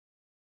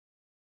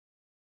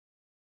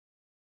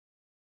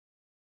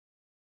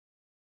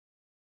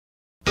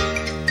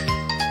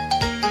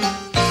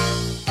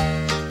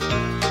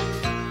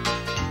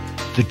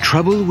The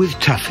Trouble with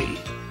Tuffy.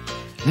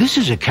 This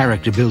is a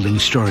character-building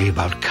story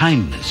about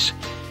kindness.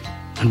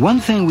 And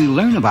one thing we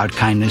learn about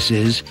kindness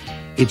is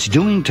it's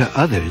doing to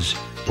others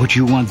what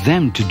you want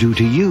them to do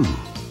to you.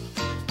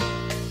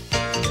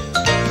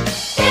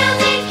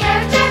 Building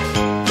character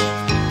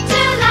to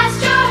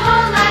last your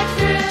whole life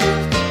through.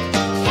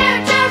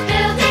 Character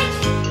building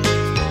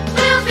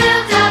will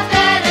build a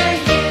better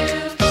you.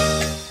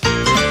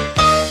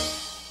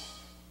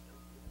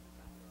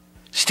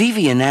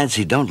 Stevie and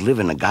Nancy don't live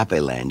in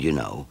Agape-land, you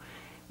know.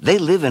 They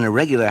live in a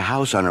regular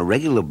house on a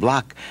regular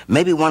block,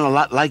 maybe one a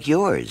lot like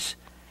yours.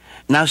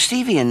 Now,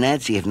 Stevie and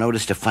Nancy have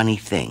noticed a funny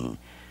thing.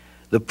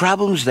 The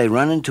problems they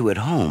run into at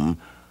home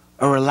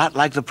are a lot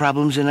like the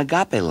problems in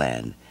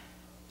Agape-land.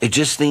 It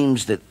just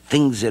seems that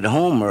things at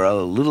home are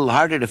a little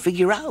harder to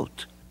figure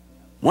out.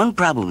 One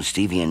problem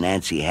Stevie and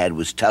Nancy had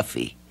was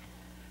Tuffy.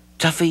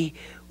 Tuffy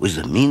was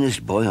the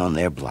meanest boy on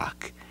their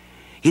block.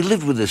 He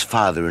lived with his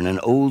father in an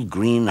old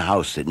green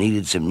house that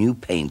needed some new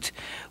paint,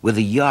 with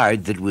a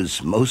yard that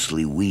was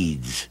mostly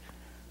weeds.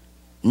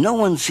 No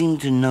one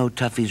seemed to know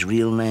Tuffy's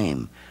real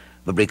name,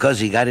 but because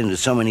he got into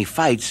so many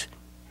fights,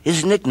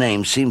 his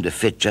nickname seemed to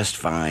fit just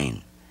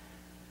fine.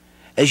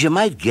 As you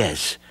might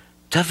guess,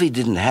 Tuffy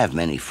didn't have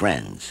many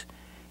friends.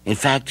 In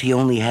fact, he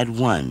only had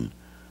one,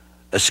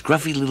 a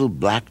scruffy little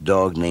black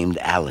dog named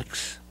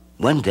Alex.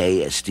 One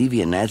day, as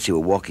Stevie and Nancy were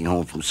walking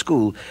home from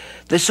school,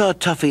 they saw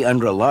Tuffy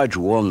under a large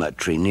walnut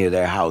tree near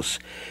their house.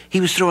 He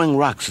was throwing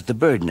rocks at the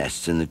bird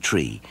nests in the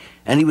tree,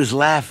 and he was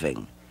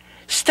laughing.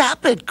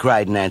 "Stop it!"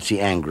 cried Nancy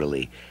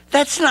angrily.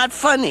 "That's not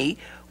funny.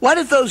 What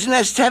if those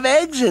nests have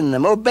eggs in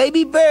them, or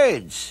baby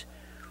birds?"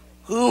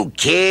 "Who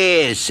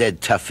cares?"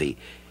 said Tuffy.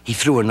 He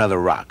threw another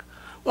rock.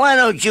 "Why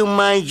don't you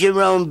mind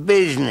your own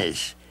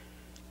business?"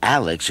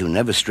 Alex, who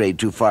never strayed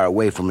too far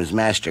away from his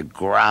master,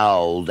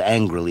 growled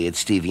angrily at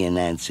Stevie and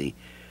Nancy.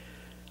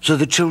 So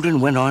the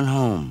children went on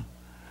home.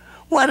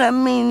 "What a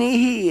meanie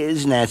he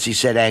is," Nancy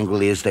said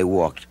angrily as they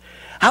walked.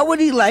 "How would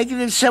he like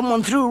it if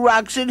someone threw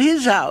rocks at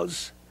his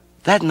house?"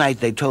 That night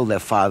they told their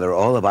father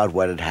all about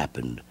what had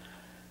happened.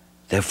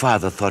 Their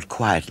father thought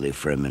quietly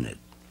for a minute.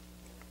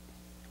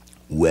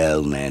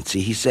 "Well,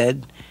 Nancy," he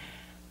said,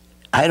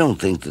 "I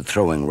don't think that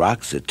throwing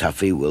rocks at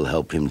Tuffy will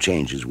help him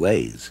change his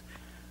ways.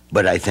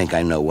 But I think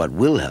I know what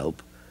will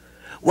help."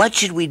 "What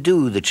should we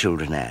do?" the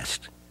children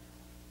asked.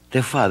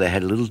 Their father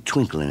had a little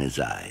twinkle in his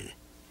eye.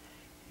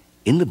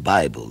 In the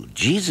Bible,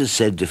 Jesus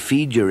said to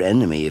feed your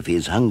enemy if he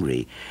is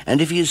hungry, and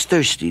if he is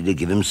thirsty, to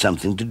give him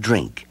something to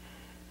drink.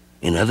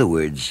 In other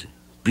words,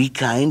 be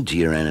kind to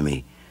your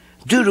enemy.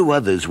 Do to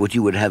others what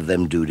you would have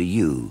them do to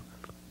you.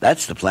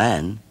 That's the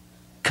plan.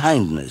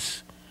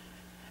 Kindness.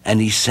 And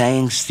he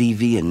sang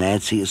Stevie and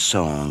Nancy a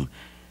song.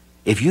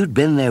 If you'd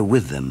been there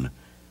with them,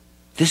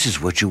 this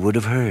is what you would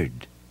have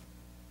heard.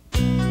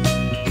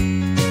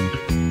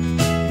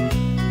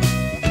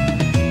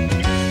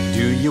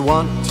 Do you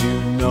want to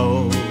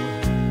know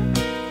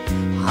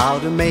how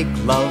to make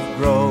love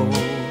grow?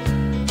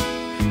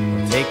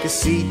 Well, take a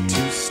seed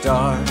to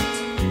start,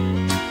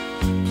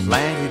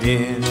 plant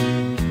it in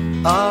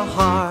a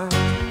heart,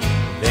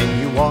 then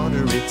you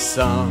water it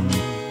some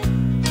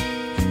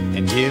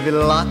and give it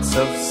lots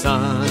of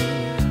sun.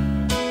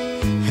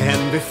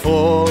 And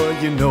before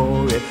you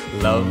know it,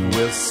 love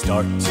will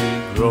start to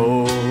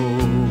grow.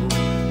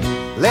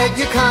 Let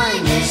your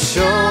kindness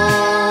show,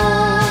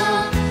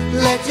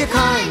 let your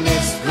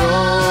kindness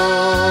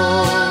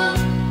grow.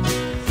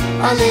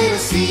 A little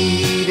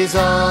seed is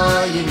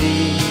all you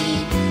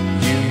need,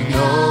 you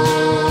know.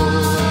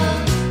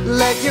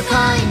 Let your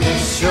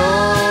kindness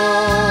show,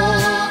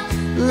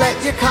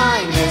 let your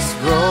kindness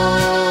grow.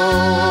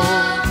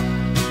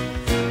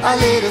 A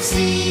little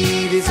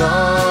seed is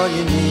all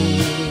you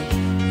need,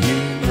 you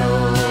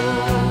know.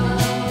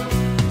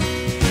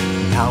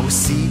 Now a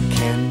seed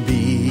can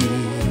be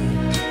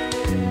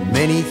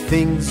many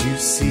things you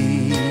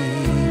see,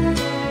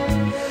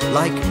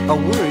 like a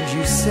word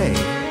you say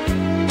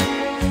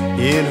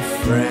in a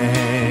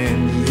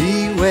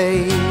friendly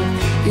way.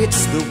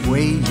 It's the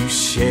way you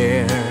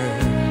share,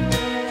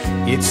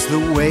 it's the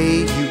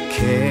way you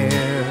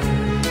care,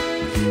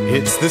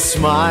 it's the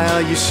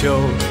smile you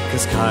show,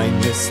 'cause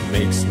kindness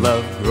makes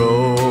love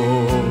grow.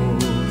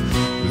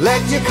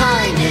 Let your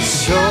kindness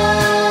show,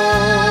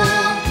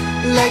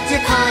 let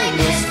your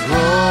kindness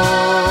grow.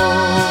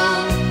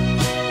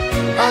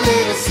 A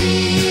little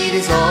seed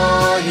is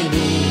all you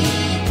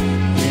need,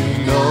 you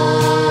know.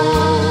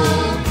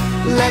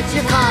 Let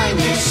your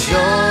kindness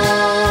show,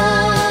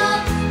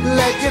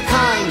 let your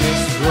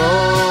kindness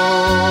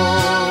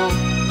grow.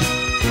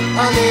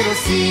 A little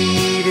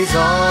seed is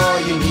all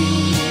you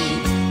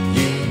need,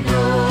 you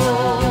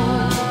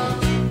know.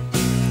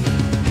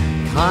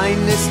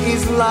 Kindness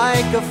is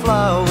like a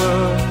flower,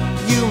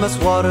 you must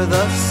water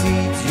the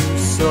seeds you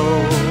sow.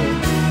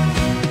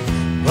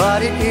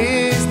 But it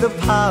is the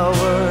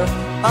power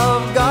of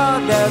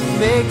God that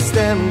makes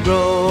them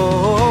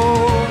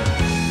grow.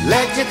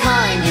 Let your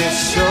kindness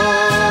show,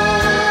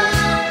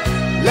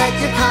 let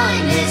your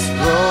kindness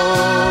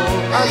grow.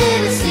 A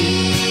little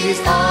seed is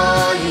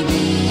all you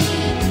need,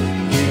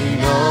 you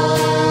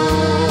know.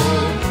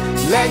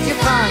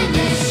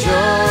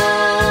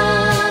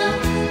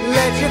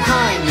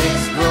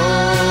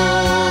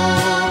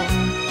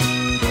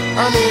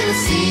 little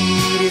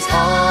seed is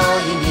all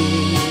you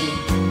need,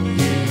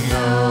 you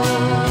know.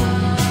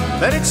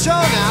 Let it show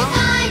now.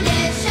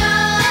 Kindness show.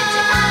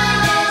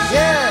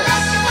 Yes.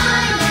 Let your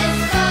kindness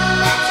grow.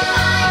 Let your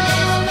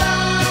kindness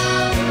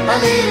grow. A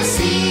little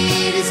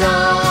seed is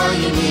all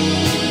you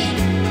need,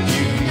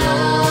 you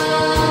know.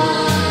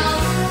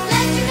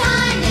 Let your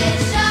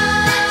kindness show.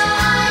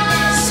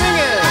 Sing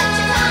it. Let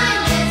your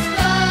kindness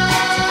grow.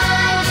 Let your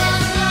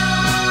kindness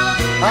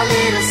grow. A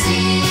little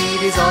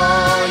seed is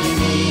all you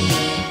need,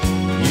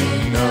 you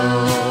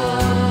know.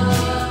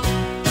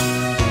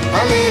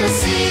 A little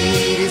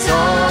seed is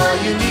all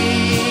you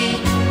need,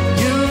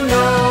 you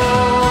know.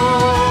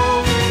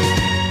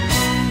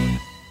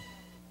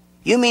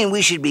 You mean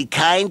we should be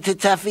kind to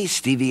Tuffy?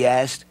 Stevie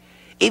asked.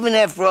 Even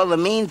after all the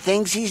mean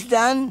things he's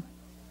done?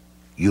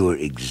 You're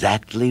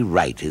exactly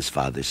right, his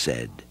father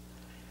said.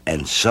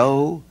 And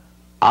so,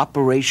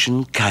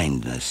 Operation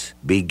Kindness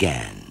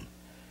began.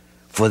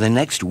 For the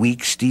next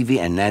week, Stevie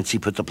and Nancy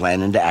put the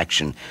plan into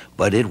action,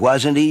 but it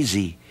wasn't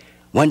easy.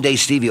 One day,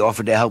 Stevie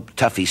offered to help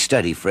Tuffy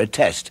study for a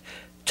test.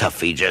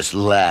 Tuffy just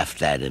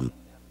laughed at him.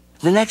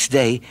 The next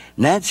day,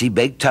 Nancy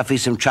baked Tuffy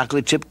some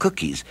chocolate chip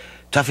cookies.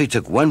 Tuffy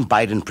took one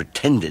bite and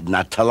pretended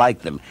not to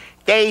like them.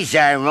 "These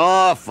are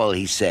awful,"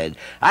 he said.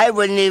 "I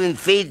wouldn't even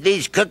feed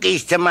these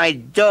cookies to my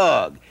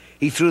dog."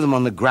 He threw them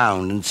on the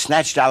ground and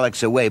snatched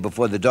Alex away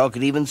before the dog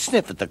could even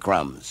sniff at the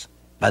crumbs.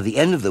 By the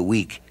end of the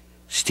week,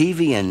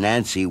 Stevie and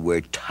Nancy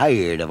were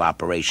tired of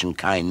Operation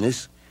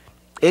Kindness.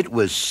 It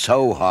was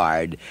so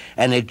hard,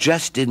 and it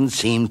just didn't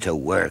seem to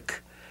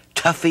work.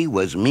 Tuffy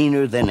was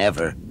meaner than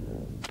ever.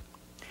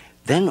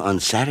 Then on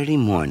Saturday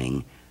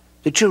morning,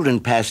 the children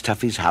passed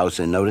Tuffy's house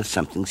and noticed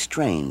something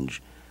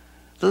strange.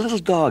 The little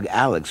dog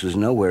Alex was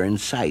nowhere in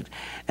sight,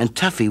 and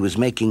Tuffy was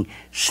making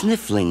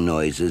sniffling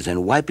noises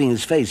and wiping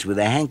his face with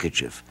a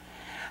handkerchief.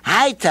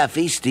 "Hi,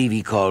 Tuffy,"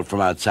 Stevie called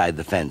from outside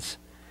the fence.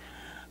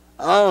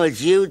 "Oh,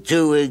 it's you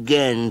two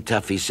again,"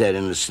 Tuffy said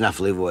in a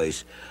snuffly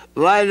voice.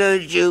 "Why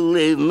don't you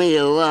leave me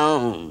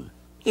alone?"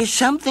 "Is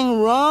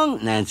something wrong?"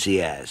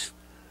 Nancy asked.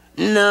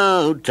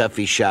 "No,"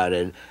 Tuffy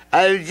shouted.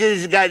 "I've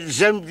just got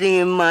something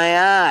in my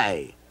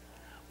eye."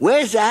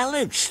 "Where's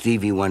Alex?"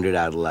 Stevie wondered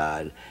out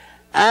loud.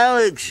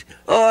 "Alex,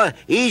 oh,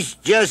 he's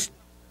just..."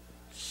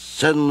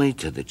 Suddenly,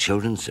 to the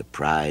children's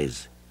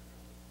surprise,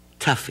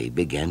 Tuffy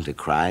began to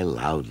cry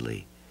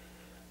loudly.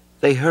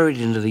 They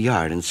hurried into the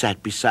yard and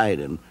sat beside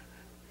him.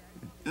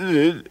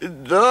 "The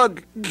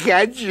dog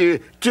catcher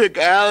took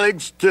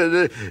Alex to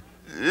the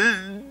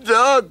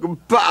dog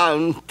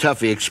pound,"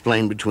 Tuffy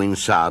explained between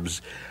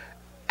sobs.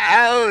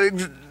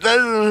 "Alex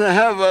doesn't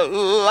have a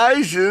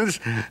license,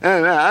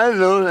 and I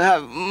don't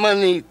have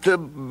money to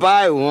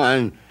buy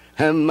one,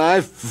 and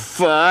my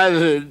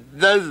father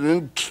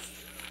doesn't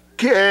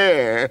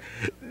care."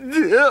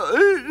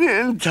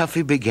 And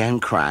Tuffy began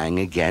crying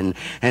again,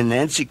 and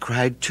Nancy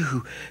cried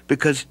too,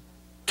 because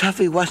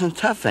Tuffy wasn't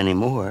tough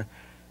anymore,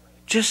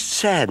 just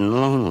sad and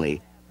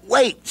lonely.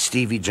 "Wait,"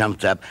 Stevie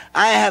jumped up.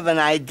 "I have an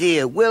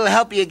idea. We'll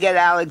help you get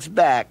Alex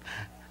back."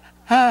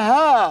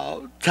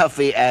 "How?"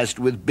 Tuffy asked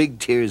with big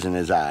tears in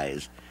his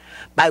eyes.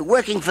 "By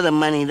working for the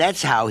money,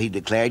 that's how," he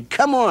declared.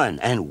 "Come on."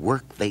 And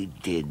work they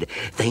did.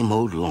 They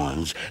mowed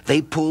lawns.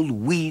 They pulled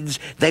weeds.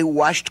 They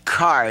washed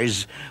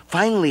cars.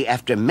 Finally,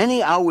 after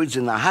many hours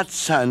in the hot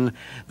sun,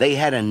 they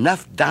had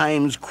enough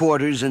dimes,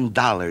 quarters, and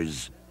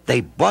dollars. They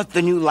bought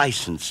the new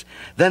license.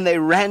 Then they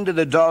ran to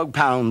the dog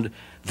pound.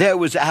 There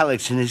was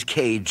Alex in his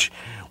cage.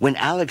 When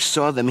Alex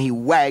saw them, he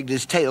wagged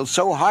his tail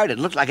so hard it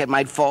looked like it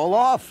might fall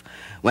off.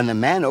 When the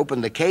man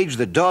opened the cage,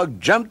 the dog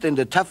jumped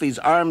into Tuffy's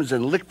arms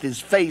and licked his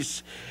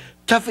face.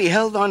 Tuffy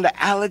held on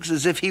to Alex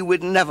as if he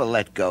would never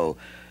let go.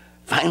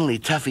 Finally,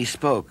 Tuffy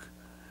spoke.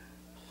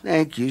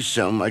 "Thank you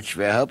so much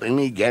for helping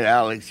me get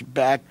Alex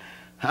back.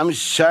 I'm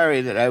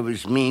sorry that I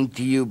was mean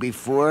to you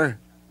before."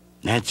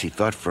 Nancy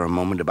thought for a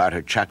moment about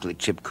her chocolate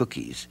chip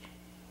cookies.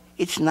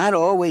 "It's not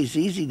always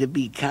easy to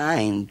be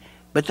kind,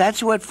 but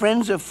that's what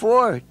friends are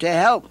for, to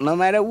help no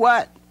matter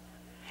what."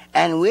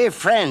 "And we're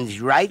friends,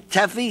 right,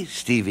 Tuffy?"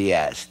 Stevie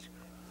asked.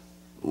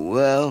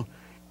 "Well,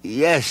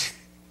 yes,"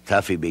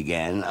 Tuffy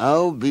began.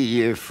 "I'll be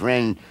your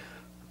friend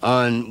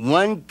on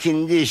one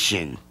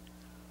condition."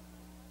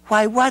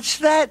 "Why, what's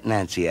that?"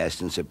 Nancy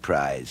asked in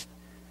surprise.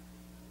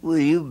 "Will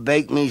you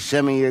bake me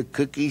some of your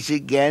cookies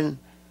again?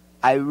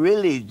 I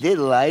really did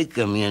like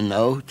them, you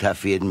know,"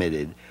 Tuffy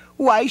admitted.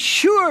 "Why,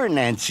 sure,"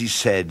 Nancy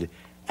said,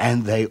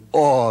 and they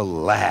all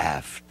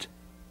laughed.